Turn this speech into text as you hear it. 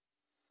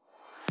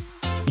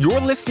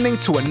You're listening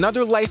to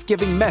another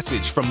life-giving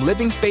message from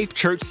Living Faith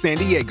Church San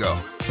Diego.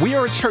 We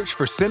are a church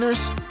for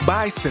sinners,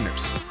 by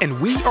sinners, and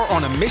we are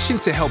on a mission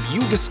to help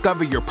you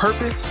discover your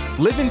purpose,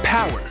 live in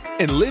power,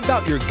 and live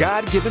out your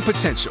God-given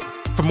potential.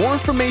 For more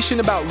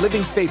information about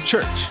Living Faith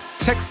Church,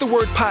 text the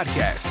word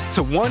podcast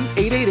to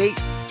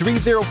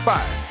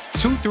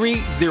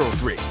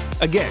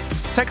 1-888-305-2303. Again,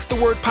 text the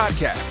word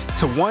podcast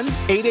to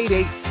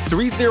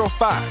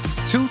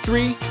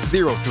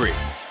 1-888-305-2303.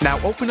 Now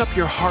open up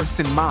your hearts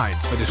and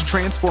minds for this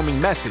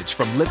transforming message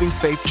from Living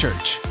Faith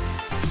Church.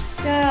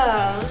 So,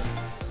 I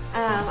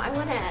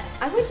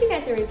want you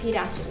guys to repeat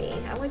after me.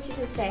 I want you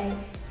to say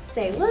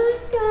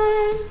what,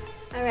 God?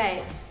 All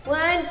right.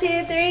 1, 2,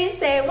 3,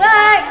 say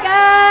what,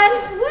 God?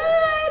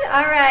 What?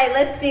 All right,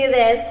 let's do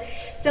this.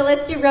 So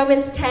let's do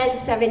Romans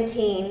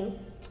 10:17.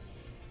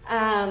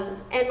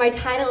 And my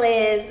title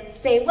is,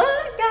 say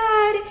what,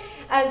 God?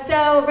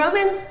 So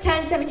Romans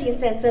 10:17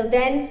 says, so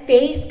then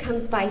faith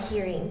comes by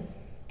hearing,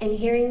 and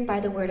hearing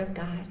by the word of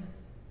God.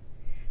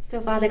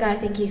 So Father God,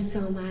 thank you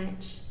so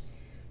much.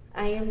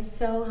 I am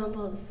so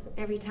humbled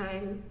every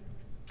time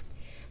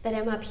that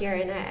I'm up here,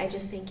 and I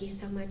just thank you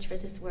so much for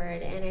this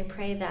word. And I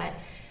pray that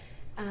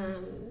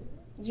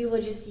you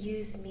will just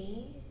use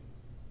me,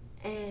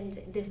 and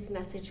this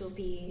message will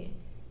be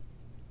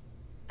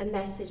a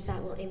message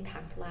that will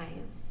impact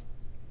lives.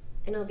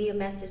 And it'll be a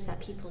message that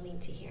people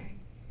need to hear.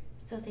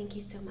 So thank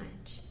you so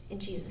much. In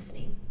Jesus'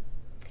 name.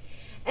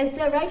 And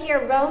so right here,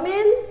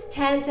 Romans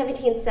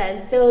 10:17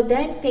 says, so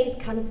then faith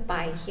comes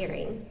by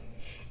hearing.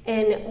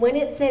 And when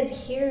it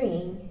says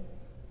hearing,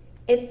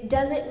 it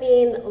doesn't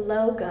mean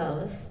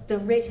logos, the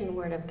written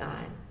word of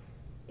God.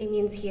 It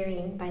means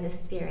hearing by the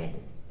Spirit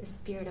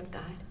of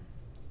God.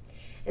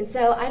 And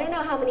so I don't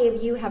know how many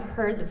of you have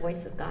heard the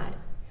voice of God.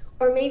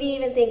 Or maybe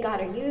even think,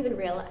 God, are you even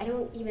real? I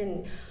don't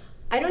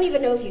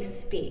even know if you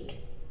speak.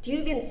 Do you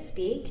even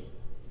speak?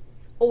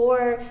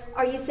 Or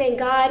are you saying,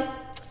 God,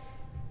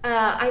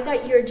 I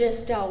thought you're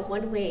just a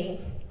one-way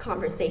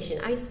conversation.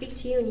 I speak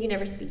to you and you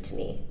never speak to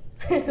me.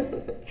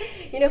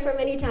 For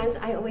many times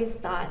I always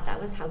thought that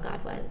was how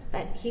God was,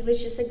 that he was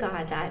just a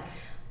God that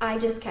I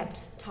just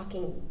kept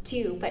talking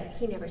to, but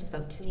he never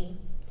spoke to me.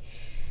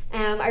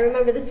 I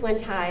remember this one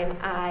time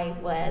I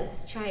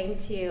was trying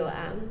to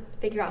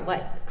figure out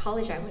what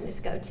college I wanted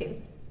to go to.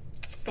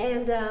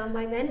 And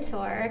my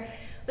mentor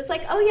was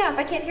like, oh yeah, if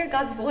I can't hear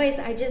God's voice,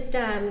 I just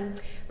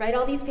write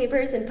all these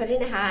papers and put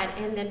it in a hat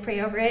and then pray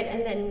over it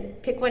and then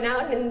pick one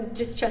out and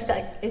just trust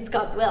that it's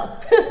God's will.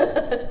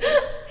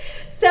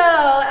 So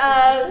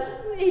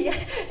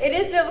it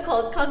is biblical.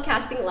 It's called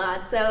casting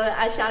lots. So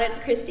shout out to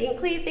Christy and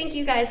Cleve. Thank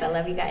you guys. I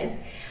love you guys.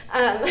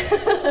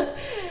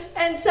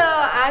 And so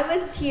I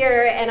was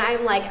here and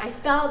I'm like, I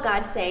felt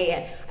God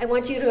say, I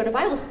want you to go to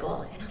Bible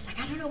school. And I was like,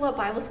 I don't know what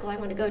Bible school I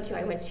want to go to.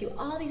 I went to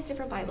all these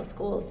different Bible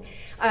schools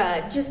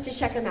just to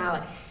check them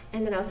out.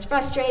 And then I was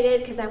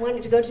frustrated because I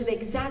wanted to go to the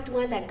exact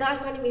one that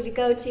God wanted me to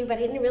go to, but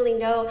I didn't really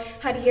know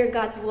how to hear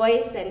God's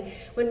voice. And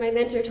when my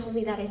mentor told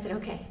me that, I said,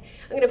 okay,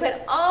 I'm going to put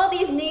all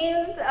these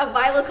names of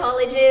Bible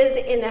colleges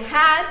in a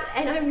hat.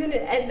 And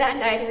and that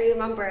night I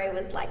remember I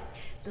was like,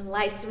 the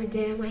lights were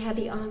dim. I had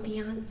the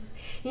ambiance,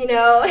 and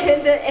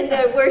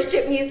the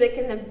worship music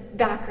in the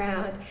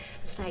background.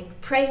 It's like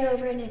praying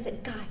over it, and I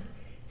said, God,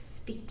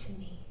 speak to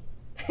me.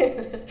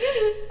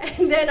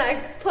 And then I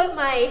put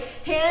my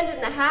hand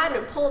in the hat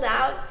and pulled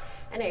out,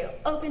 and I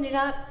opened it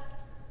up,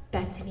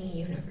 Bethany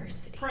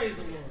University. Praise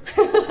the Lord.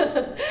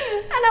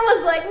 And I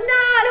was like, no,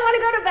 I don't want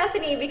to go to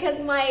Bethany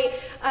because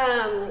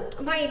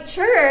my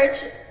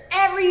church,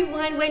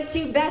 everyone went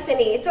to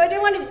Bethany. So I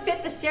didn't want to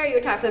fit the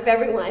stereotype of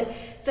everyone.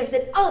 So I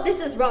said, oh,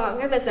 this is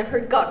wrong. I must have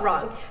heard God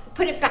wrong.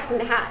 Put it back in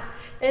the hat.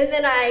 And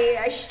then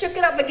I shook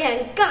it up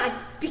again. God,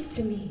 speak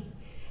to me.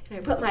 And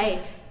I put my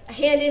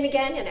hand in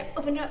again, and I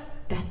opened up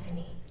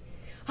Bethany.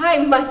 I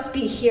must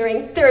be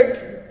hearing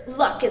third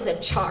luck is a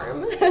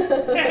charm.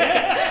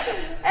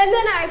 And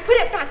then I put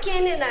it back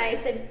in, and I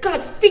said,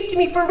 God, speak to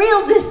me for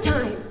reals this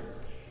time.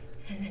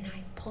 And then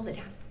I pulled it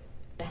out,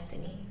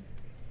 Bethany.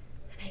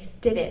 And I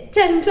did it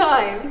 10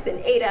 times,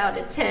 and 8 out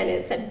of 10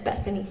 it said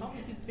Bethany.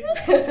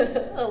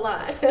 A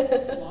lot.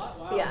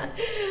 Wow. Yeah.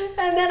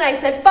 And then I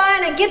said,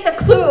 fine, I get the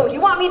clue. You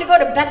want me to go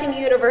to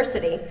Bethany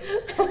University.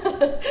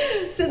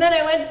 So then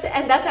I went,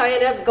 and that's how I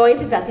ended up going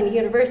to Bethany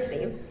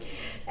University.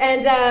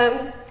 And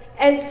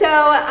so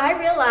I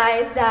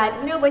realized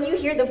that, when you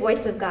hear the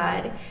voice of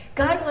God,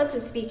 God wants to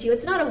speak to you.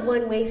 It's not a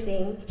one-way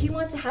thing. He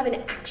wants to have an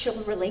actual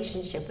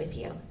relationship with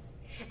you.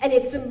 And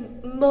it's the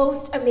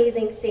most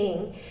amazing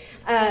thing.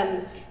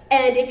 And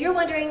if you're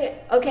wondering,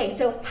 okay,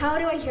 so how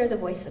do I hear the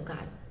voice of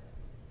God?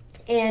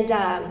 And,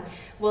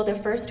 the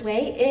first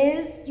way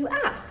is you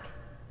ask.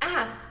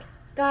 Ask,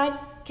 God,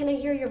 can I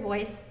hear your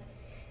voice?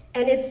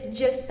 And it's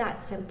just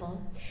that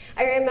simple.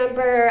 I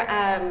remember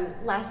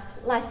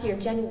last year,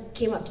 Jen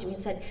came up to me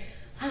and said,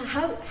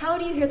 how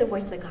do you hear the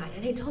voice of God?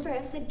 And I told her,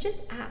 I said,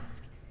 just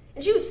ask.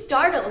 And she was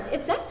startled.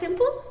 It's that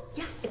simple?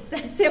 Yeah, it's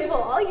that simple.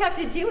 All you have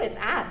to do is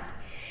ask.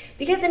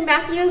 Because in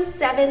Matthew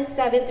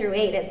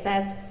 7:7-8, it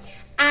says,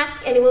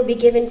 Ask and it will be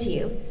given to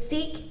you.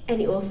 Seek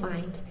and you will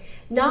find.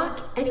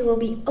 Knock and it will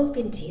be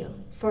opened to you.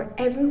 For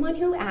everyone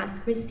who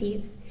asks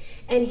receives,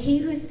 and he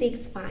who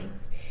seeks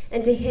finds,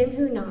 and to him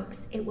who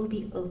knocks it will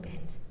be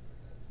opened.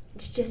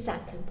 It's just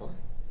that simple.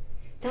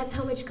 That's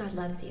how much God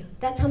loves you.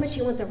 That's how much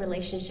he wants a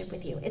relationship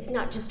with you. It's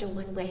not just a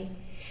one way.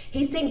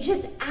 He's saying,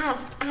 just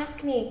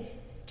ask me.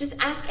 Just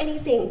ask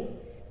anything,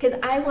 because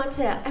I want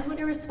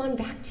to respond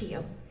back to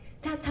you.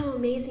 That's how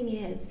amazing he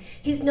is.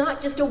 He's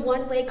not just a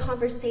one-way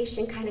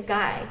conversation kind of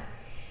guy.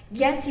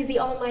 Yes, he's the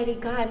Almighty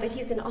God, but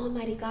he's an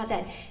Almighty God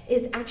that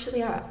is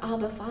actually our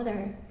Abba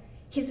Father.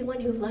 He's the one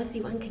who loves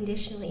you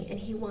unconditionally, and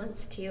he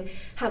wants to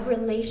have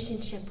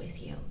relationship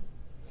with you.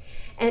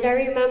 And I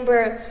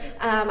remember,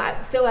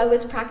 so I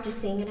was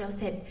practicing, and I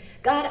said,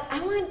 God,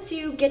 I want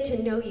to get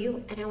to know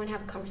you, and I want to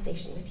have a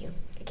conversation with you.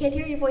 I can't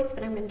hear your voice,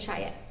 but I'm going to try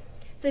it.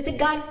 So I said,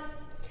 God,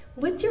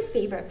 what's your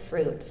favorite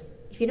fruit?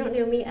 If you don't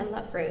know me, I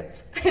love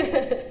fruits.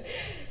 And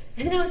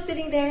then I was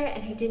sitting there,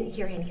 and I didn't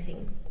hear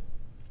anything.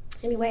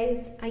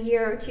 Anyways, a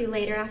year or two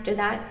later after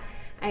that,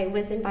 I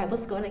was in Bible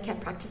school, and I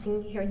kept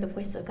practicing hearing the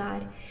voice of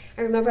God.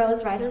 I remember I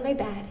was right on my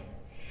bed,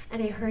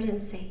 and I heard him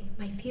say,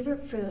 my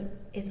favorite fruit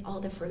is all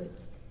the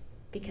fruits,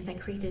 because I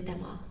created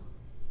them all.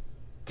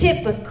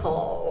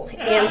 Typical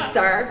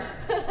answer.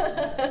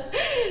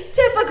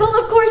 Typical,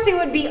 of course it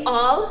would be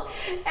all.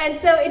 And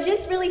so it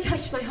just really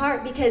touched my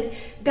heart, because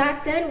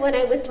back then when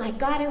I was like,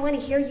 God, I want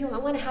to hear you. I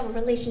want to have a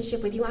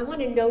relationship with you. I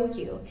want to know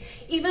you.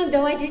 Even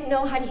though I didn't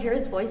know how to hear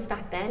his voice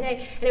back then,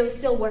 and I was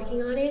still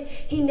working on it,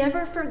 he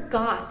never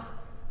forgot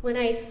when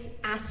I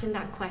asked him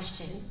that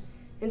question.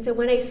 And so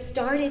when I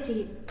started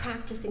to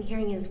practice in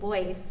hearing his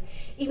voice,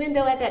 even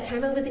though at that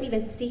time I wasn't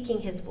even seeking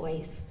his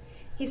voice,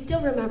 he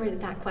still remembered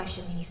that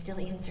question, and he still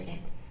answered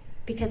it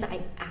because I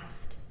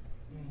asked.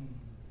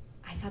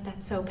 I thought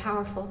that's so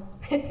powerful.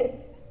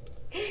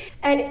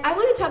 And I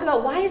want to talk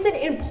about, why is it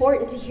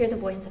important to hear the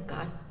voice of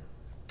God?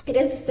 It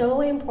is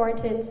so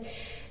important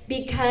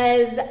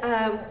because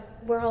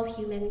we're all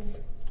humans,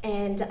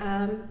 and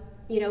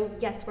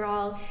yes,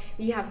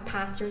 you have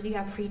pastors, you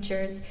have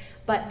preachers,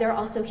 but they're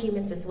also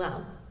humans as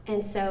well.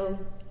 And so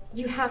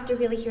you have to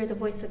really hear the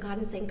voice of God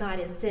and say, God,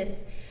 is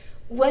this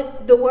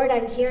what the word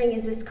I'm hearing,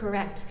 is this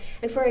correct?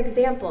 And for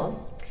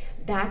example,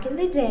 back in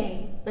the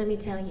day, let me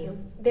tell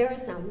you, there were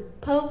some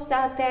popes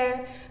out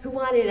there who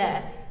wanted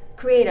to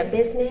create a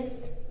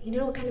business. You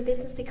know what kind of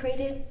business they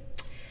created?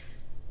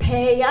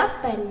 Pay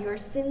up and your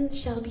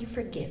sins shall be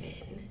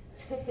forgiven.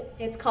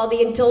 It's called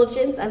the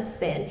indulgence of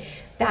sin.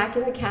 Back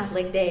in the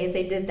Catholic days,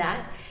 they did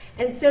that.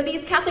 And so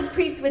these Catholic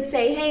priests would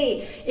say,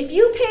 hey, if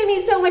you pay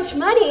me so much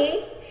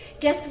money,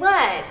 guess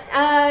what?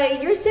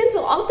 Your sins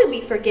will also be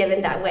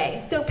forgiven that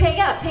way. So pay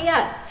up, pay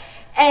up.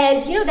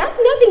 And, that's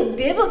nothing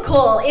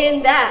biblical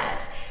in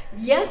that.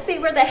 Yes, they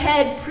were the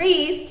head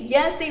priest.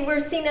 Yes, they were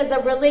seen as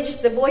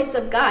the voice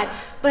of God.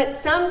 But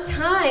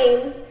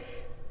sometimes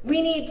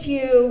we need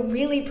to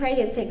really pray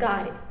and say,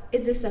 God,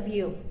 is this of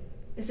you?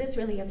 Is this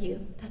really of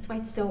you? That's why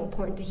it's so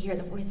important to hear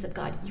the voice of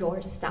God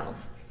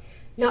yourself.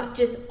 Not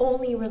just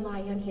only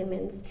rely on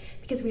humans,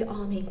 because we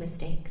all make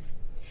mistakes.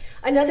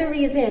 Another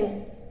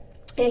reason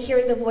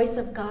hearing the voice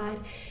of God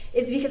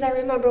is because I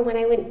remember when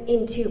I went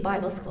into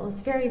Bible school,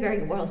 it's very,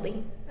 very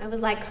worldly. I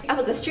was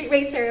a street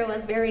racer. I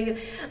was very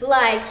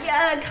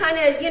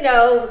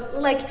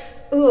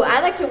I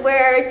like to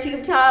wear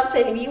tube tops,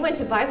 and you went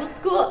to Bible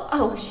school?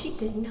 Oh, she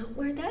did not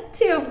wear that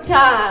tube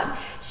top.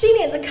 She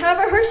needs to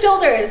cover her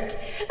shoulders.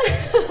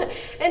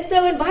 And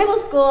so in Bible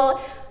school,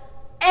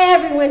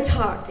 everyone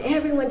talked.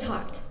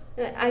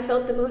 I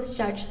felt the most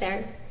judged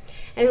there.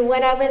 And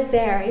when I was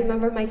there, I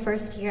remember my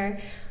first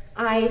year,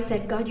 I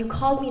said, God, you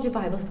called me to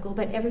Bible school,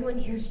 but everyone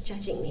here is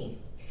judging me.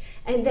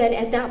 And then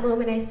at that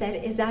moment I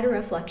said, is that a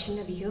reflection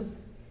of you?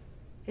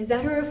 Is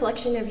that a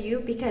reflection of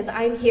you? Because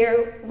I'm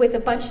here with a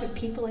bunch of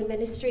people in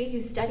ministry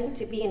who's studying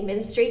to be in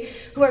ministry,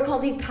 who are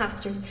called to be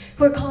pastors,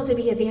 who are called to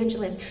be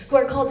evangelists, who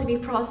are called to be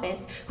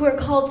prophets, who are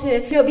called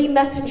to be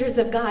messengers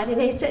of God.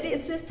 And I said,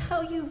 is this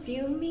how you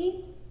view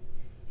me?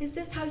 Is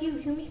this how you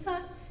view me,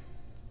 God?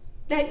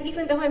 That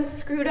even though I'm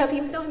screwed up,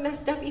 even though I'm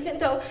messed up, even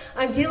though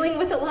I'm dealing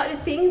with a lot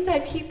of things,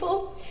 that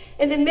people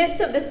in the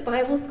midst of this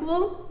Bible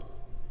school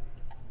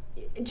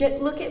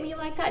look at me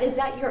like that? Is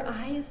that your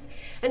eyes?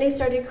 And I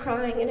started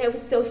crying, and I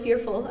was so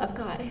fearful of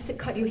God. I said,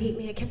 God, you hate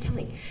me. I kept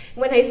telling.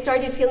 When I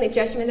started feeling the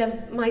judgment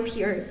of my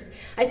peers,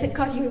 I said,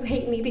 God, you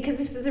hate me because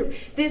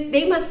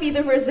they must be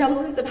the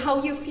resemblance of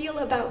how you feel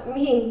about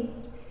me.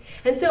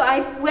 And so I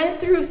went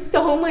through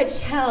so much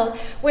hell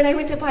when I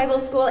went to Bible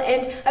school,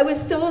 and I was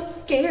so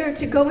scared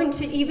to go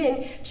into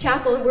even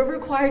chapel. And we're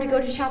required to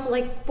go to chapel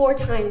 4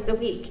 times a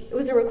week. It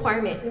was a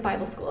requirement in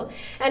Bible school.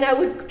 And I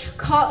would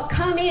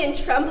come in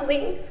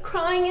trembling,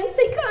 crying, and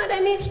say, God,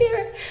 I'm in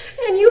here,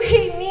 and you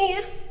hate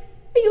me.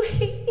 You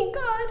hate me,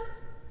 God.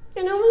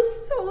 And I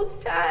was so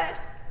sad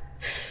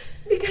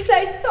because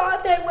I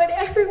thought that what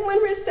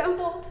everyone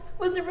resembled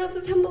was a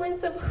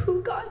resemblance of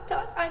who God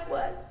thought I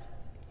was.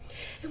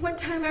 And one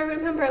time I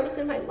remember I was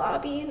in my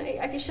lobby, and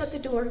I shut the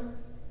door,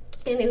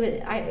 And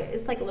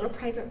it's like a little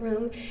private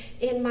room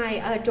in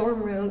my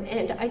dorm room,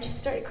 and I just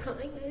started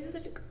crying. I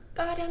said,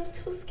 God, I'm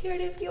so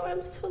scared of you.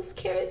 I'm so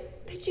scared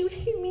that you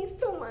hate me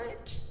so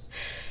much.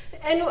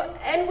 And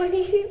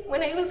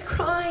when I was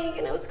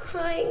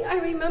crying, I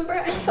remember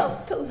I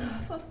felt the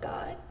love of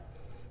God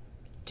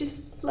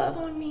just love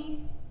on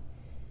me.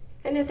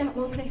 And at that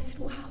moment I said,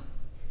 wow,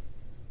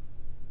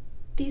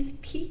 these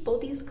people,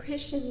 these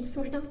Christians,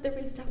 were not the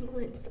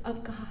resemblance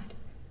of God.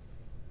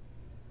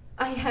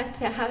 I had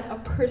to have a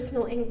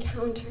personal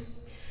encounter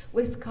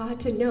with God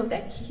to know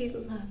that he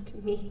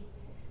loved me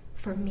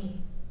for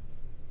me.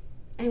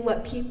 And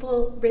what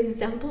people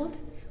resembled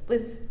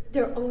was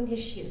their own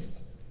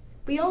issues.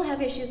 We all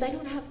have issues. I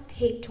don't have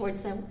hate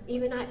towards them.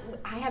 Even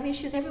I have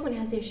issues. Everyone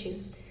has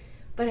issues.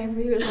 But I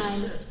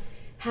realized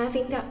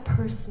having that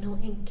personal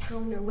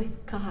encounter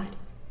with God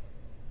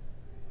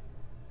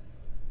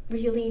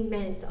really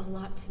meant a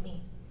lot to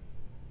me.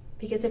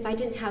 Because if I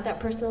didn't have that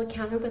personal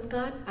encounter with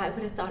God, I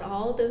would have thought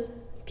all those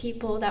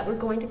people that were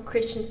going to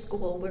Christian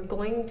school were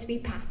going to be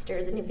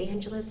pastors and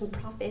evangelists and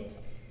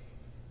prophets.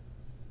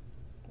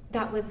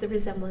 That was the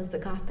resemblance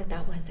of God, but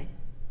that wasn't.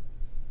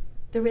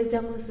 The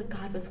resemblance of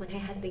God was when I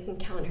had the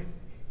encounter.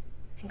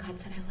 And God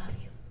said, I love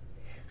you.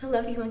 I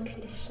love you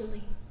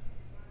unconditionally.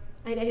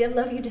 I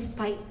love you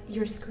despite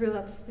your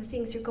screw-ups, the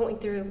things you're going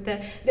through,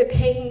 the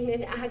pain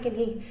and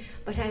agony.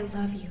 But I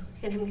love you,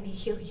 and I'm going to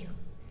heal you.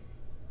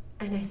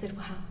 And I said,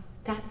 wow,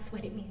 that's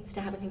what it means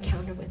to have an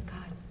encounter with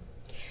God.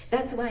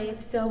 That's why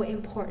it's so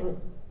important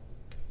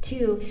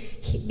to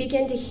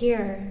begin to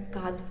hear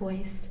God's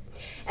voice.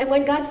 And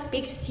when God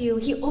speaks to you,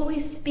 he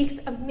always speaks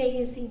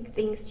amazing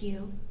things to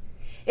you.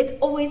 It's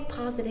always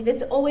positive.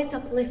 It's always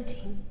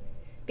uplifting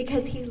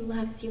because he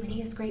loves you and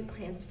he has great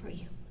plans for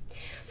you.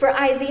 For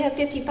Isaiah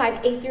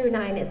 55,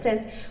 8-9, it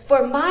says,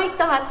 for my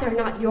thoughts are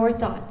not your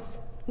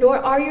thoughts, nor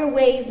are your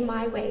ways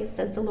my ways,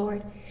 says the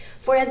Lord.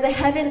 For as the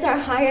heavens are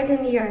higher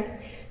than the earth,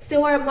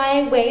 so are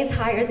my ways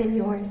higher than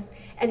yours,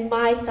 and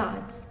my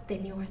thoughts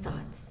than your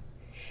thoughts.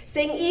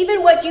 Saying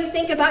even what you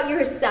think about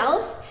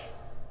yourself,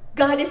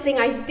 God is saying,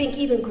 I think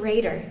even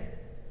greater.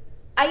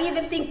 I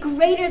even think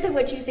greater than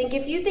what you think.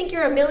 If you think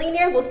you're a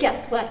millionaire, well,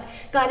 guess what?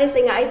 God is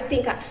saying,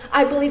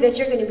 I believe that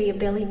you're going to be a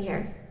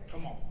billionaire.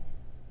 Come on.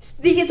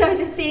 These are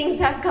the things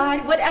that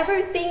God,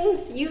 whatever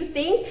things you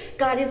think,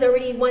 God is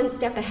already one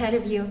step ahead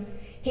of you.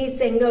 He's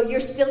saying, no, you're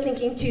still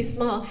thinking too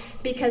small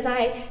because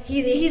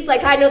he's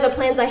like, I know the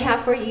plans I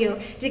have for you,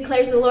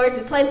 declares the Lord,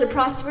 the plans to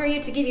prosper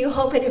you, to give you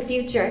hope in a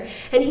future.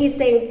 And he's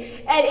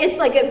saying, and it's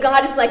like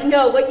God is like,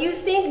 no, what you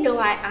think, no,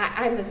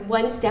 I'm just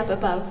one step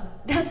above.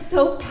 That's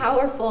so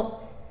powerful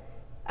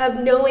of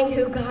knowing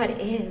who God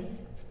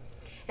is.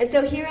 And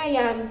so here I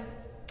am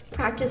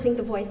practicing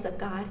the voice of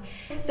God.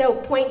 So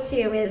point 2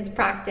 is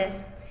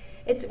practice.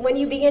 It's when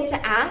you begin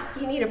to ask,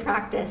 you need to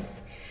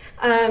practice.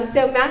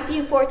 So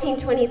Matthew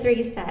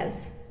 14:23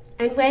 says,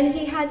 and when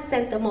he had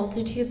sent the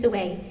multitudes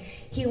away,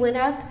 he went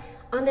up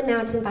on the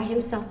mountain by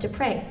himself to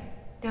pray.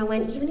 Now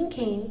when evening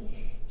came,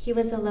 he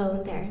was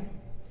alone there.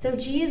 So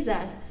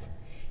Jesus,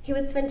 he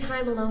would spend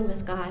time alone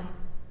with God.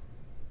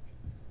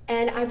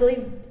 And I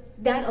believe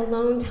that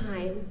alone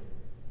time,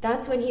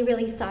 that's when he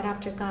really sought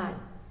after God.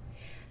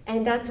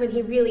 And that's when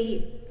he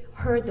really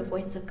heard the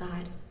voice of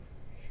God.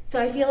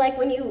 So I feel like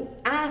when you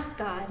ask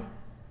God,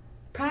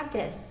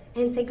 practice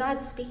and say,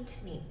 God, speak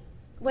to me.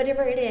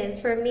 Whatever it is.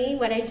 For me,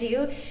 what I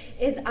do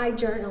is I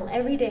journal.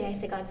 Every day I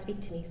say, God, speak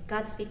to me.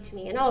 God, speak to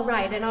me. And I'll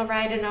write, and I'll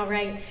write, and I'll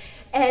write.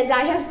 And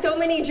I have so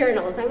many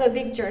journals. I'm a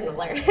big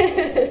journaler.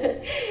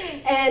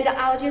 And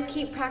I'll just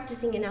keep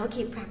practicing, and I'll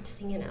keep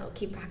practicing, and I'll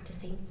keep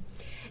practicing.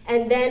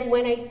 And then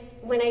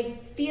when I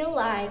feel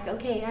like,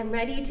 okay, I'm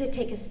ready to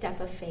take a step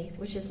of faith,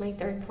 which is my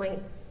third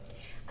point,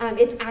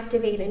 it's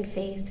activated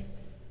faith.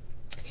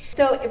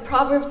 So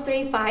Proverbs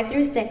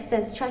 3:5-6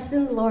 says, trust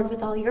in the Lord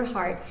with all your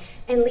heart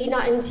and lean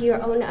not into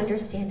your own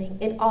understanding.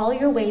 In all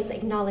your ways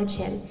acknowledge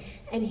him,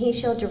 and he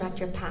shall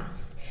direct your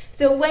paths.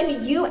 So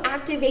when you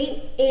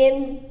activate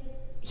in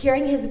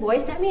hearing his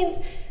voice,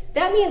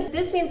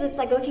 this means it's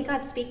like, okay,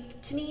 God,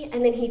 speak to me,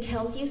 and then he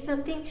tells you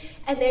something,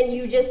 and then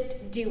you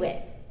just do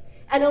it.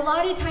 And a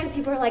lot of times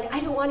people are like, I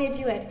don't want to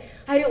do it.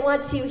 I don't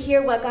want to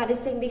hear what God is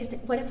saying because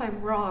what if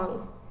I'm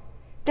wrong?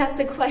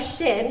 That's a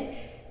question.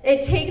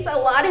 It takes a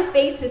lot of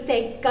faith to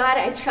say, God,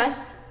 I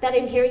trust that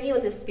I'm hearing you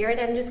in the Spirit.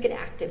 I'm just going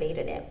to activate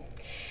in it.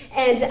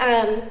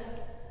 And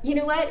you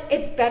know what?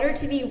 It's better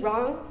to be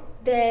wrong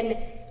than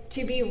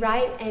to be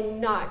right and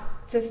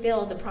not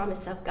fulfill the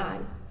promise of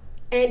God.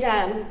 And,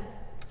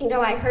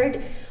 I heard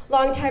a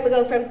long time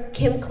ago from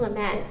Kim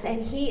Clement,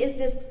 and he is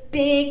this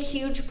big,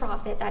 huge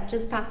prophet that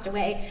just passed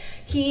away.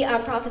 He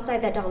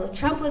prophesied that Donald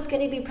Trump was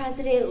going to be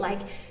president,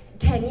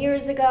 10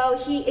 years ago.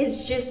 He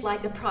is just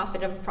like the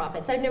prophet of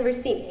prophets. I've never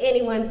seen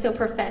anyone so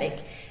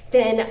prophetic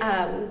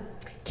than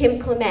Kim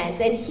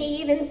Clement. And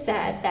he even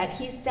said that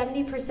he's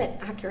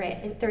 70% accurate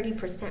and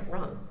 30%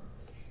 wrong.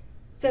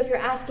 So if you're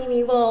asking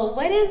me, well,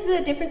 what is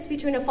the difference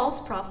between a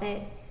false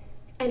prophet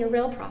and a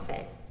real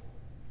prophet?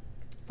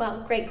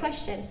 Well, great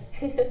question.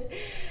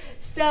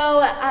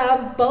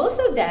 So both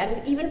of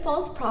them, even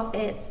false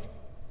prophets,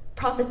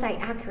 prophesy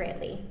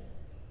accurately.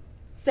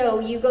 So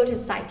you go to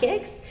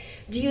psychics.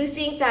 Do you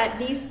think that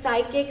these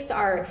psychics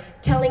are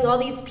telling all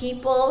these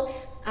people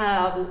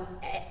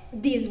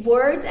these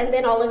words, and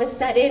then all of a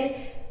sudden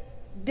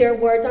their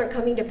words aren't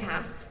coming to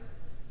pass?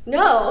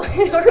 No,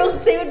 or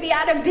else they would be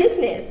out of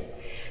business.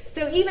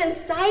 So even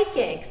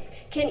psychics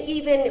can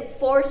even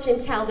fortune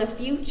tell the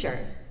future.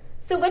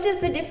 So what is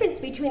the difference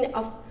between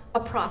a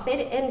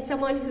prophet and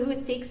someone who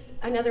seeks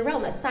another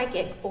realm, a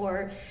psychic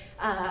or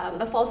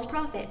a false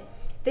prophet?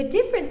 The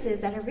difference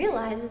is that I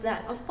realize is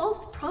that a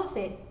false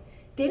prophet,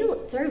 they don't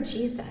serve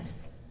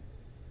Jesus.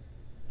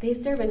 They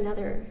serve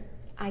another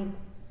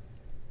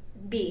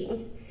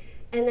being.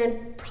 And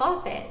then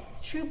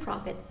prophets, true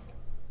prophets,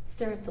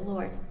 serve the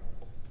Lord.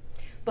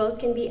 Both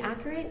can be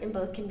accurate and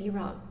both can be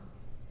wrong.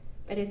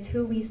 But it's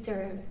who we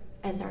serve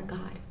as our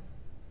God.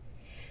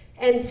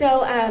 And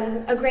so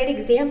a great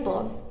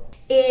example,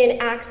 in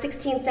Acts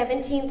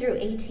 16:17 through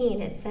 18,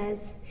 it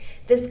says,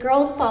 "This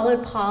girl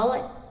followed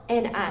Paul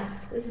and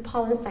us," this is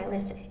Paul and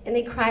Silas, "and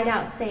they cried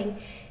out, saying,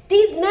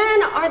 'These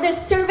men are the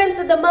servants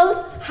of the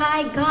Most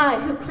High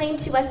God, who claim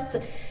to us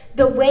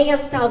the way of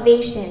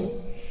salvation.'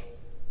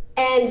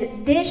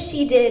 And this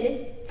she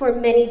did for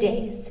many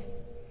days."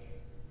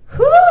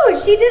 Whew,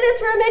 she did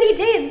this for many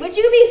days. Would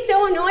you be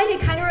so annoyed?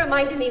 It kind of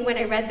reminded me when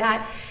I read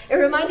that. It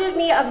reminded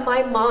me of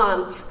my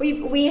mom.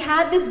 We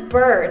had this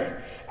bird.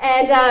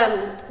 And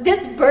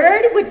this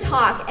bird would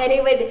talk, and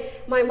it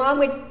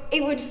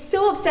would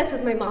so obsessed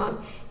with my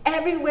mom.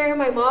 Everywhere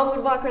my mom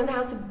would walk around the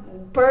house, a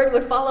bird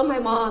would follow my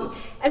mom.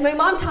 And my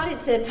mom taught it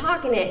to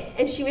talk in it,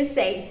 and she would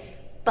say,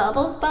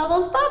 "Bubbles,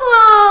 bubbles,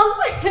 bubbles."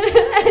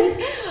 And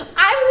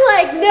I'm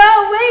like,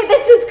 no way,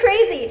 this is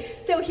crazy.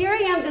 So here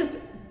I am, this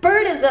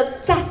bird is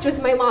obsessed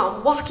with my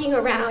mom, walking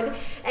around,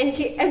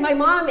 and my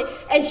mom,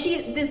 and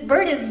this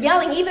bird is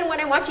yelling, even when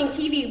I'm watching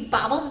TV,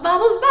 "Bubbles,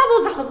 bubbles,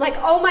 bubbles." I was like,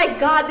 oh my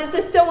God, this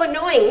is so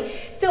annoying.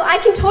 So I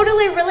can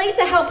totally relate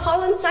to how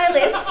Paul and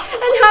Silas,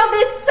 and how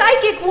this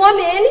psychic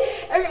woman,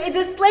 or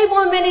this slave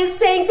woman is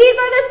saying, "These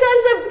are the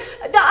sons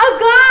of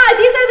God,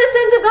 these are the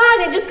sons of God,"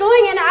 and just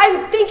going, and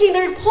I'm thinking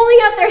they're pulling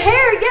out their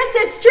hair. Yes,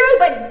 it's true,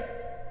 but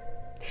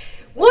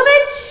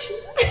woman,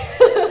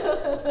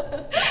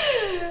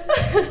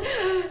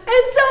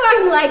 and so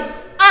I'm like,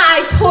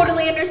 I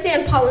totally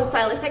understand Paul and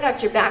Silas. I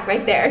got your back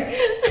right there.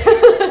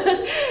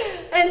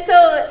 And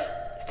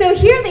so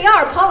here they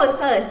are, Paul and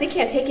Silas. They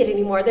can't take it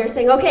anymore. They're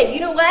saying, "Okay, you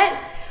know what?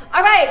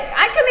 All right,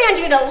 I command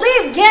you to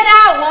leave. Get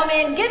out,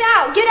 woman. Get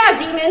out,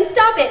 demon.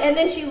 Stop it." And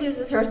then she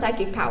loses her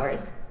psychic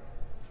powers.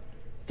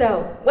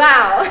 So,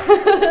 wow.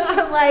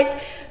 I'm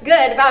like,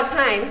 good, about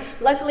time.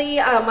 Luckily,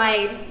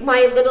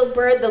 my little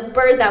bird, the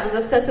bird that was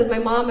obsessed with my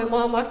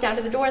mom walked out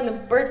of the door, and the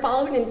bird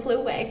followed and flew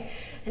away.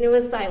 And it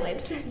was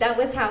silent. That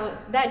was how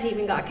that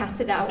demon got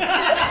casted out.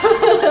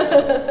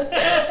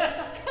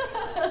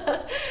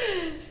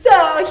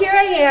 So here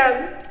I am.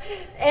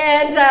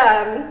 And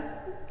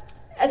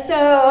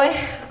so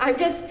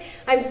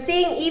I'm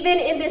seeing, even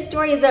in this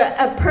story, is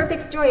a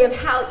perfect story of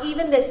how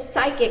even this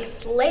psychic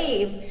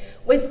slave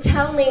was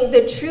telling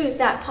the truth,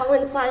 that Paul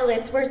and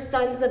Silas were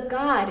sons of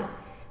God.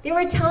 They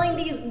were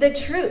telling the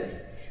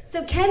truth.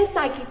 So can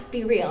psychics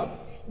be real?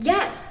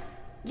 Yes.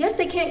 Yes,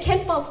 they can.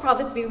 Can false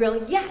prophets be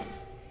real?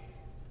 Yes.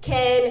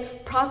 Can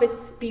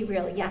prophets be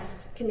real?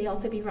 Yes. Can they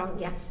also be wrong?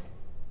 Yes.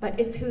 But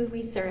it's who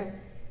we serve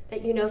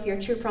that you know if you're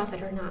a true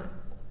prophet or not.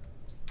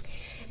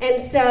 And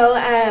so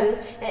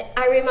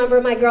I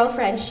remember my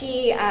girlfriend,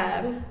 she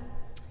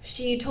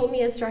told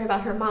me a story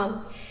about her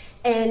mom.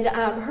 And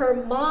her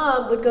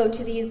mom would go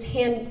to these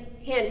hand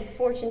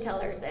fortune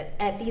tellers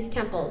at these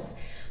temples.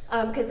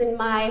 Because in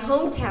my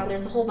hometown,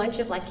 there's a whole bunch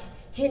of like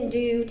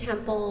Hindu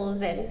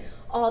temples and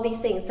all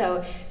these things.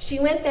 So she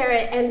went there,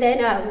 and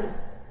then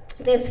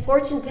this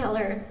fortune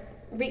teller,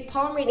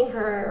 palm reading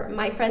her,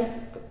 my friend's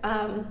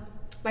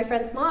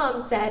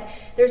mom said,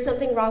 "There's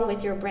something wrong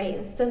with your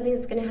brain.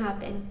 Something's going to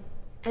happen."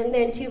 And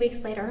then 2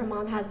 weeks later, her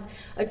mom has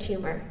a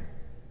tumor.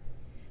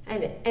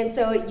 And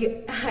so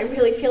I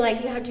really feel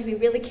like you have to be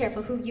really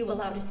careful who you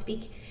allow to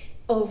speak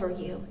over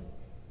you.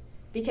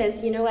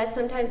 Because you know what?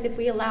 Sometimes if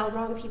we allow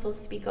wrong people to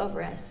speak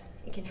over us,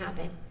 it can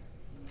happen.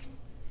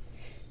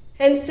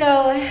 And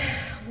so,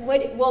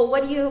 when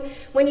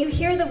you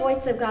hear the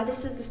voice of God,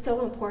 this is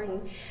so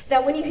important,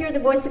 that when you hear the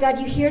voice of God,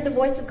 you hear the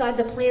voice of God,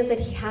 the plans that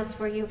he has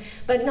for you.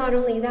 But not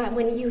only that,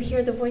 when you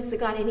hear the voice of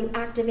God and you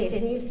activate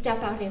and you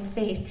step out in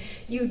faith,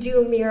 you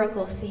do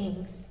miracle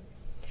things.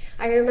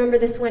 I remember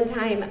this one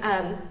time,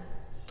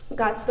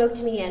 God spoke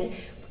to me, and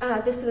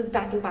this was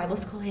back in Bible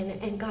school,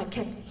 and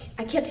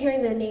I kept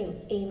hearing the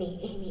name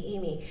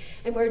Amy,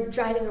 and we're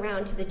driving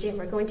around to the gym,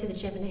 we're going to the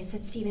gym, and I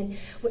said, "Stephen,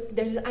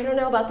 I don't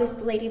know about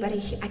this lady, but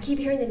I keep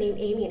hearing the name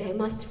Amy, and I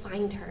must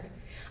find her.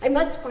 I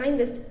must find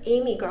this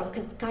Amy girl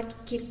because God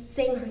keeps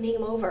saying her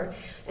name over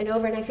and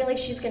over, and I feel like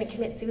she's going to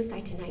commit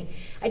suicide tonight.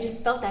 I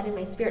just felt that in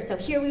my spirit. So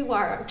here we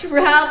are,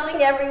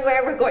 traveling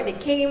everywhere. We're going to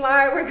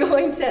Kmart. We're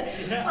going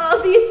to all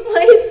these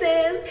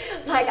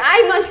places. Like,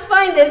 I must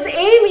find this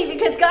Amy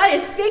because God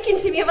is speaking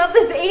to me about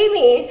this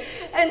Amy.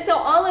 And so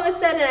all of a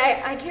sudden,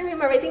 I can't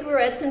remember, I think we were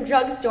at some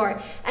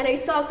drugstore, and I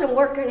saw some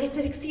worker, and I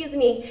said, excuse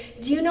me,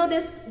 do you know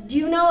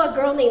a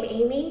girl named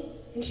Amy?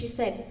 And she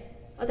said,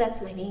 oh,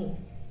 that's my name.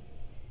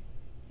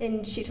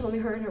 And she told me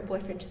her and her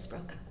boyfriend just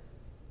broke up.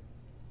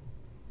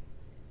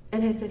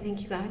 And I said,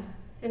 thank you, God.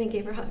 And I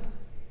gave her a hug.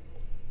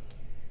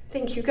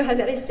 Thank you, God,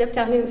 that I stepped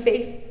out in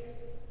faith.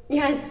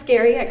 Yeah, it's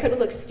scary. I could have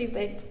looked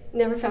stupid.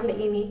 Never found the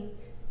Amy.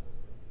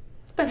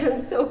 But I'm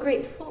so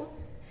grateful.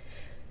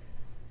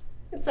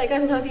 It's like, I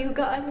love you,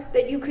 God,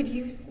 that you could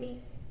use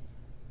me.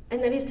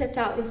 And then I stepped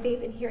out in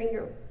faith and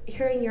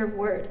hearing your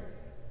word.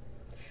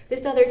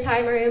 This other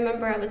time, I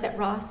remember I was at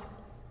Ross.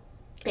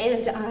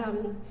 And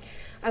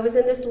I was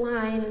in this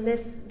line, and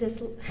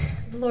the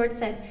Lord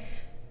said,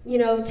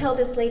 tell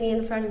this lady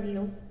in front of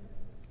you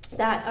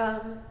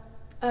that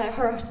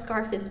her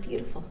scarf is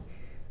beautiful.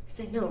 I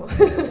said, no,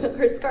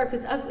 her scarf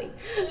is ugly.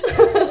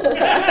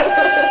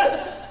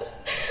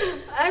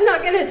 I'm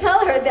not going to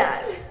tell her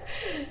that.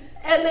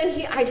 And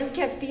then I just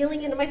kept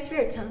feeling into my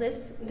spirit, tell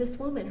this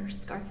woman her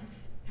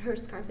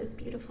scarf is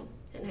beautiful.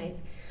 And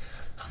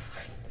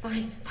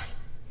fine.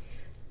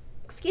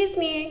 Excuse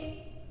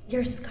me,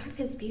 your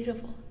scarf is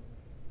beautiful.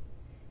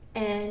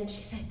 And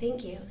she said,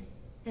 thank you.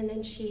 And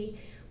then she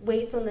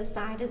waits on the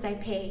side as I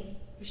pay.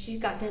 She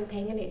got done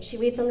paying, and she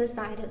waits on the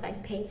side as I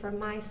pay for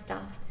my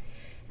stuff.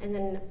 And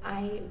then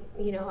I'm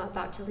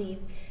about to leave.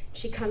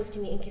 She comes to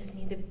me and gives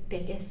me the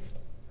biggest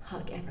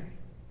hug ever.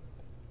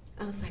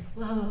 I was like,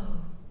 whoa.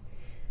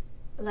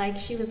 Like,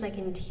 she was like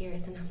in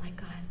tears, and I'm like,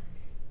 God,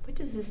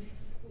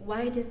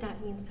 why did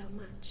that mean so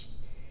much?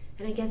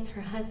 And I guess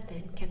her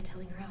husband kept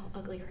telling her how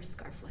ugly her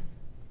scarf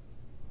was.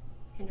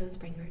 And it was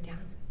bringing her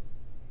down.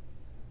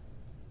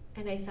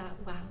 And I thought,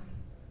 wow,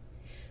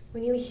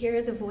 when you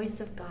hear the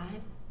voice of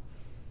God,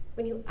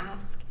 when you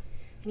ask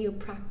and you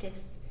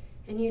practice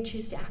and you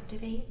choose to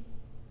activate,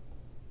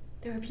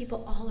 there are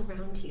people all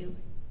around you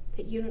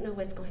that you don't know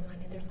what's going on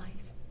in their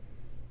life.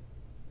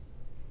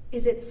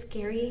 Is it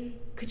scary?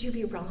 Could you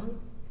be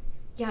wrong?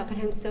 Yeah, but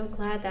I'm so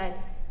glad that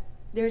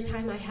there are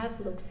times I have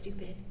looked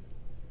stupid,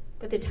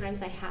 but the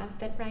times I have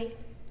been right,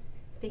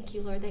 thank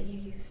you, Lord, that you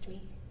used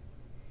me.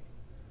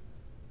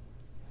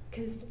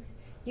 Because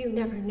you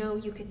never know,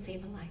 you could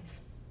save a life.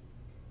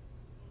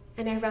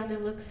 And I'd rather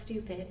look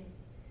stupid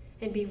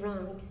and be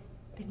wrong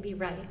than be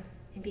right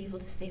and be able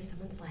to save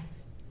someone's life.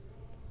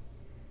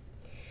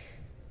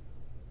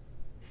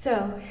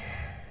 So,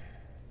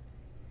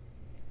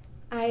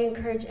 I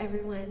encourage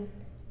everyone,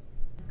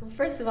 well,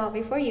 first of all,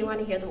 before you want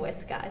to hear the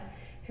voice of God,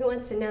 who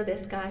wants to know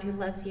this God who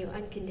loves you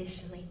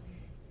unconditionally?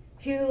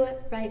 Who,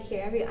 right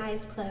here, every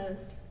eye's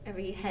closed,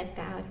 every head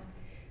bowed,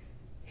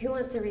 who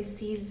wants to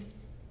receive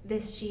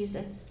this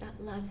Jesus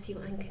that loves you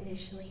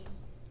unconditionally?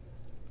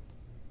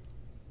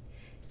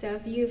 So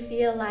if you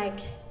feel like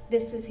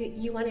this is who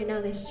you want to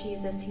know, this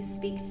Jesus who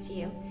speaks to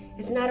you,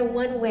 it's not a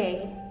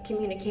one-way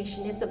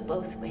communication, it's a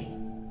both-way.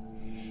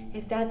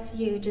 If that's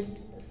you,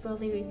 just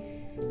slowly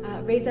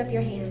raise up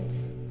your hand.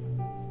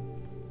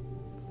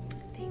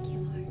 Thank you,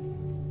 Lord.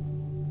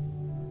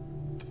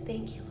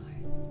 Thank you, Lord.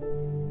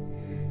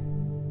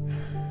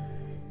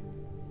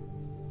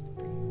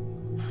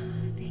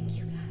 Thank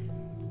you, God.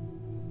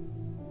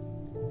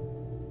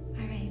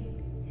 All right,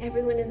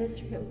 everyone in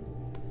this room,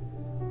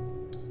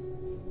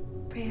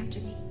 pray after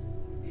me.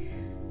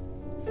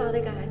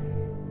 Father God,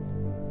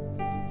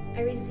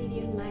 I receive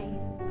you in my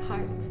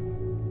heart.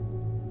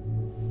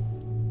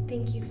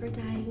 Thank you for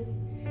dying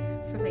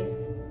for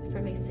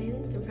my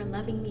sins and for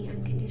loving me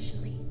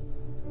unconditionally.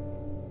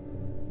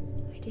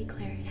 I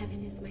declare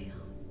heaven is my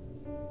home.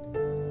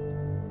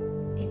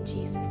 In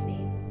Jesus'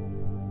 name.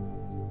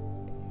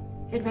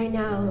 And right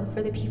now,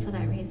 for the people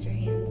that raised your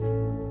hands,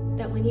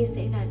 that when you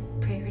say that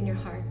prayer in your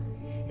heart,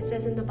 it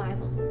says in the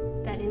Bible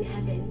that in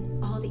heaven,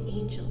 all the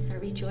angels are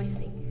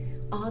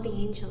rejoicing. All the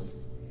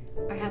angels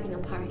are having a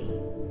party.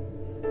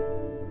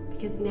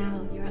 Because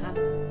now you're up.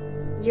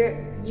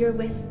 You're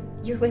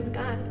with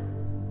God.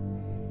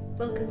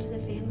 Welcome to the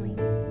family.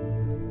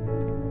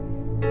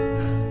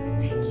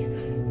 Thank you,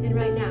 God. And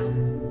right now,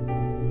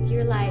 if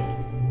you're like,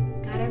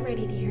 God, I'm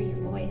ready to hear your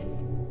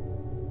voice.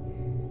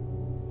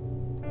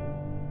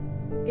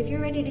 If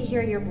you're ready to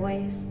hear your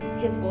voice,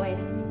 his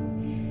voice,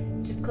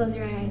 just close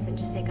your eyes and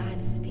just say,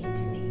 God, speak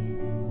to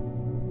me.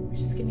 Or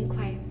just give me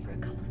quiet for a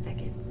couple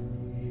seconds.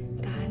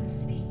 God,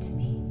 speak to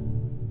me.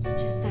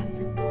 It's just that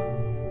simple.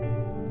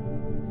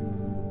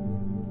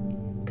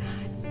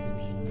 God,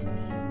 speak to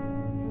me.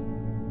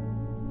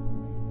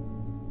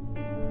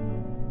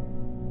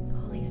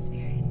 Holy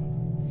Spirit,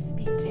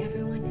 speak to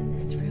everyone in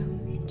this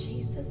room in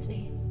Jesus'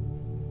 name.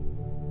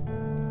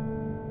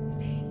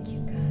 Thank you,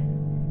 God.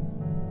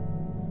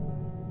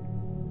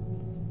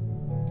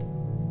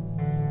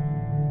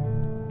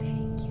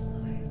 Thank you,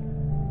 Lord.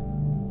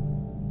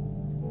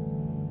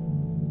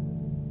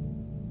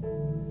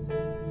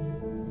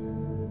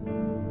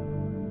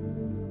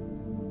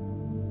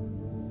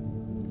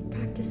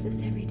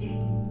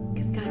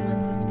 because God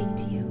wants to speak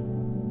to you.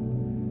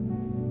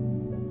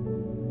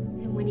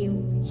 And when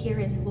you hear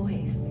his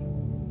voice,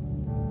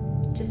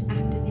 just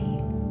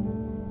activate.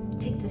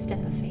 Take the step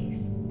of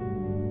faith.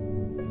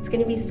 It's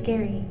going to be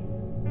scary,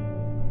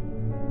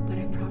 but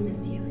I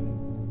promise you,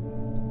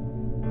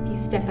 if you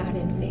step out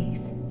in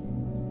faith,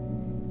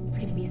 it's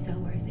going to be so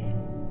worth it.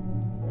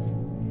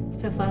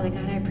 So, Father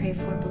God, I pray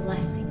for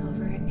blessing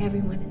over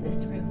everyone in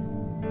this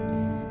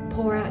room.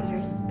 Pour out your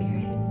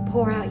spirit.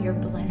 Pour out your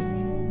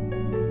blessing.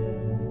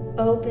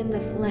 Open the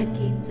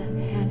floodgates of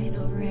heaven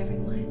over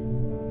everyone.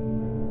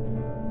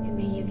 And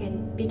may you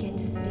begin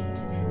to speak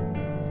to them.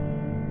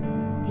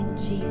 In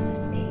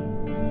Jesus' name.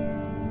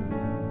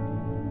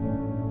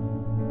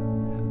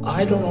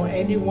 I don't know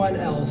anyone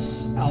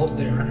else out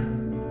there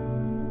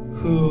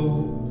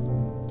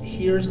who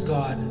hears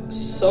God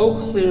so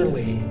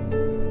clearly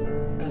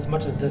as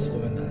much as this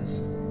woman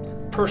does.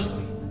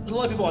 Personally. There's a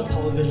lot of people on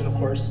television, of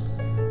course.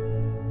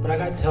 But I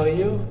gotta tell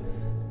you,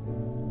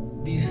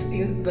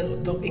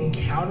 the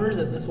encounters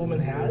that this woman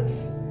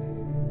has,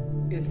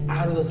 it's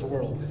out of this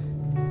world.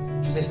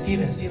 She says,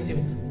 Stephen,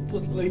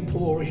 let me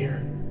pull over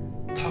here.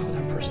 Talk to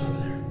that person over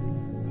there.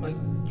 I'm like,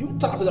 you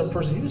talk to that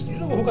person. You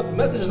know who got the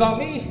message, not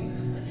me.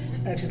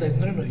 And she's like,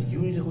 no, you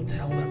need to go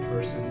tell that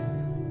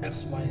person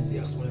X, Y, and Z,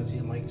 X, Y, and Z.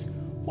 I'm like,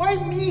 why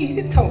me? He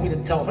didn't tell me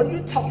to tell her.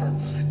 You tell her.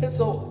 And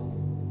so,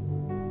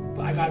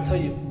 but I gotta tell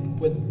you,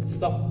 when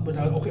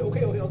I okay,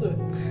 I'll do it.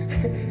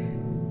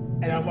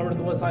 And I remember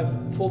the one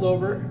time I pulled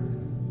over,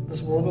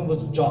 this woman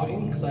was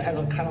jogging, so I had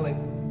to kind of like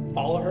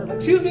follow her, like,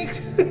 excuse me.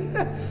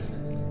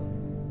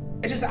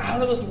 It's just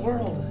out of this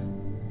world.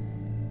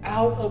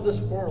 Out of this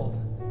world.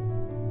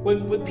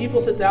 When people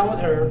sit down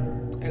with her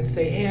and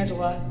say, hey,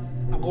 Angela,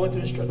 I'm going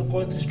through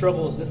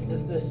struggles,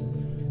 this.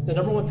 The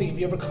number one thing, if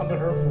you ever come to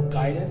her for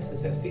guidance,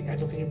 is that,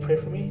 Angela, can you pray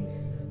for me?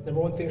 The number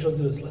one thing she'll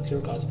do is, let's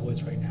hear God's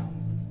voice right now.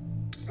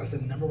 That's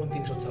the number one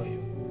thing she'll tell you.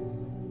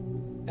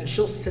 And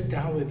she'll sit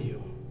down with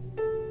you,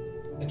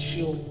 and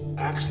she'll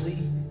actually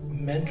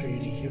mentor you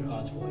to hear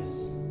God's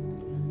voice.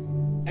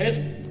 And it's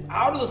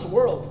out of this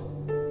world.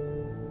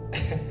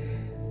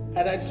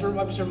 And I'm just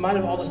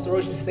reminded of all the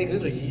stories she's saying.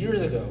 These were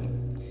years ago.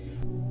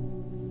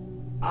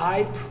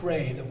 I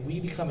pray that we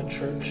become a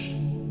church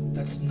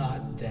that's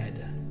not dead.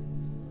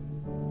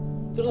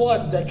 There's a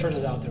lot of dead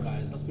churches out there,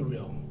 guys. Let's be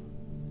real.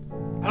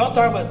 I don't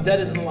talk about dead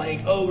as in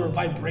like, oh, we're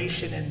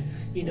vibration and,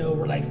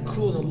 we're like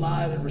cool and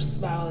alive and we're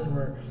smiling and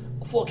we're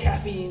full of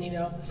caffeine,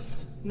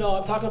 No,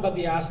 I'm talking about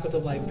the aspect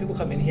of like, people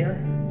come in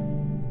here,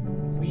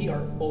 we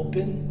are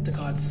open to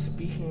God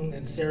speaking,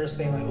 and Sarah's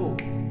saying like, oh,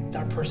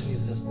 that person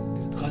needs this,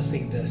 God's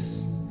saying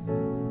this.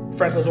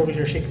 Frank was over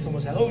here shaking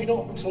someone's hand. Oh,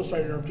 I'm so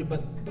sorry to interrupt you,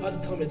 but God's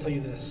telling me to tell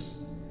you this.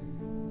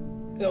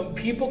 When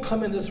people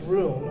come in this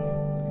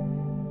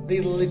room,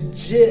 they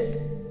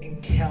legit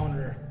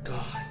encounter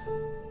God.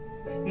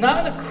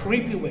 Not in a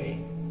creepy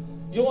way.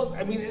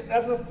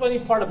 That's the funny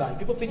part about it.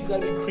 People think you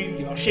gotta be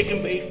creepy, shake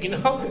and bake,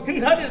 None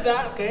of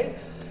that, okay?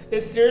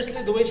 It's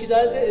seriously, the way she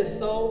does it is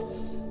so,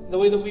 the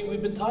way that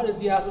we've been taught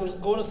is, we'll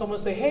just go to someone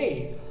and say,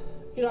 hey,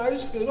 I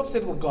just feel, you don't have to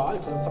say the word God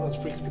because sometimes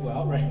freaks people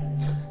out, right?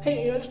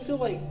 Hey, I just feel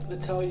like to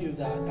tell you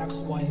that X,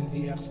 Y, and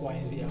Z, X, Y,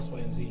 and Z, X, Y,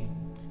 and Z.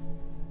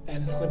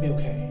 And it's going to be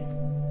okay.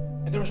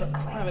 And they start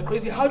crying like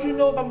crazy. How'd you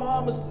know my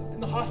mom was in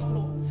the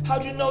hospital?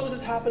 How'd you know this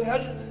is happening? I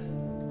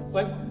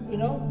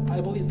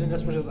believe, then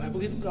that's what it says, I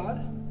believe in God.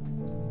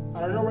 I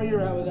don't know where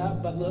you're at with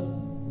that, but look,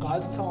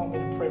 God's telling me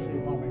to pray for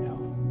your mom right now.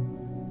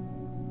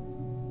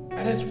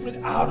 And it's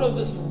out of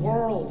this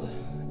world.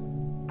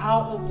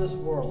 Out of this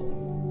world.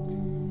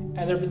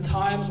 And there have been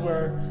times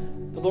where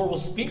the Lord will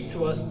speak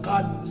to us.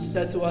 God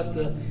said to us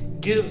to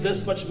give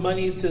this much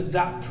money to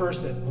that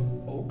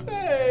person.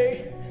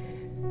 Okay.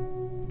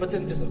 But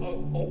then just a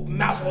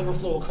mass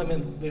overflow will come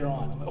in later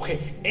on. I'm like, okay,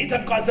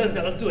 anytime God says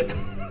that, let's do it.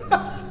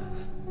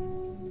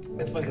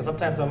 It's funny because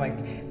sometimes I'm like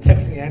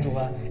texting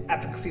Angela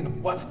at the casino,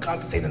 what's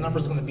God saying the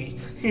number's going to be?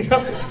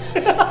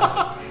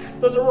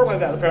 Doesn't work like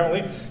that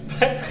apparently.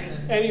 But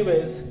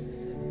anyways,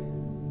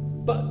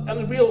 in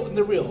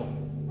the real,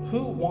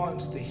 who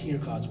wants to hear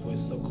God's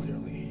voice so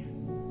clearly?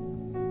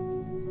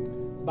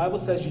 The Bible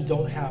says you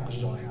don't have because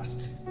you don't ask.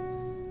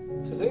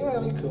 It says, yeah,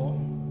 that'd be cool.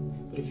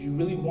 But if you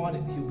really want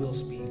it, He will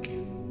speak.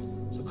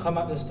 So come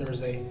out this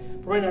Thursday.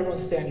 But right now, everyone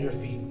stand to your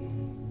feet.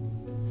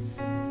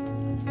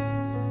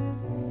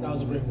 That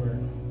was a great word.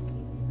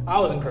 I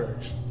was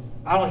encouraged.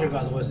 I don't hear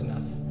God's voice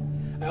enough.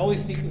 I only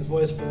seek His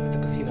voice from the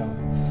casino.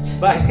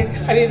 But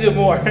I need to do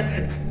more.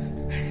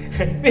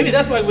 Maybe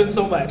that's why I win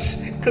so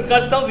much. Because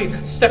God tells me,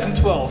 2nd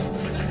 12.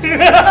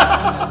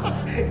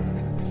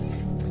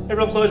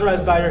 Everyone close your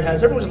eyes, bow your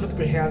heads. Everyone just lift up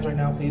your hands right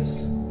now,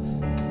 please.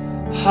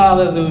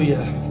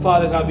 Hallelujah.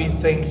 Father God, we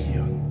thank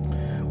you.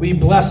 We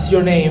bless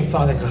your name,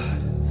 Father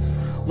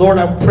God. Lord,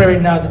 I pray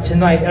right now that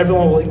tonight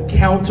everyone will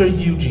encounter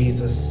you,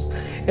 Jesus.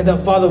 And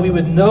that, Father, we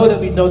would know that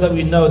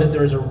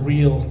there is a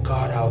real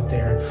God out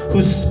there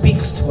who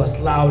speaks to us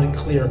loud and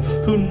clear,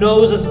 who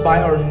knows us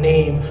by our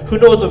name, who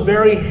knows the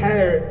very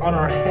hair on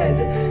our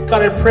head.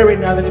 God, I pray right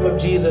now in the name of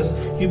Jesus,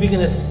 you begin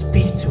to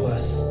speak to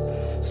us.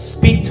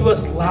 speak to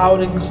us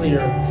loud and clear.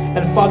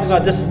 And Father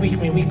God, this week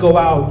may we go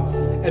out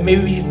and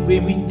may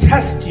we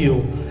test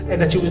you,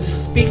 and that you would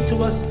speak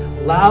to us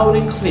loud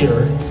and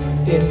clear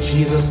in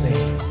Jesus'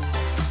 name.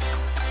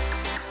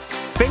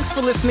 Thanks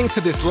for listening to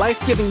this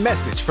life-giving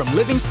message from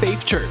Living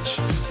Faith Church.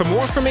 For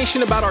more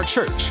information about our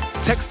church,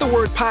 text the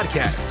word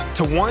podcast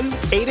to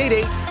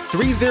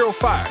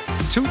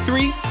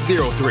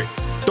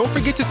 1-888-305-2303. Don't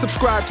forget to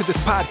subscribe to this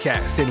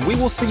podcast, and we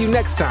will see you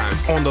next time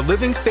on the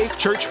Living Faith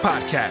Church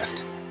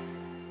podcast.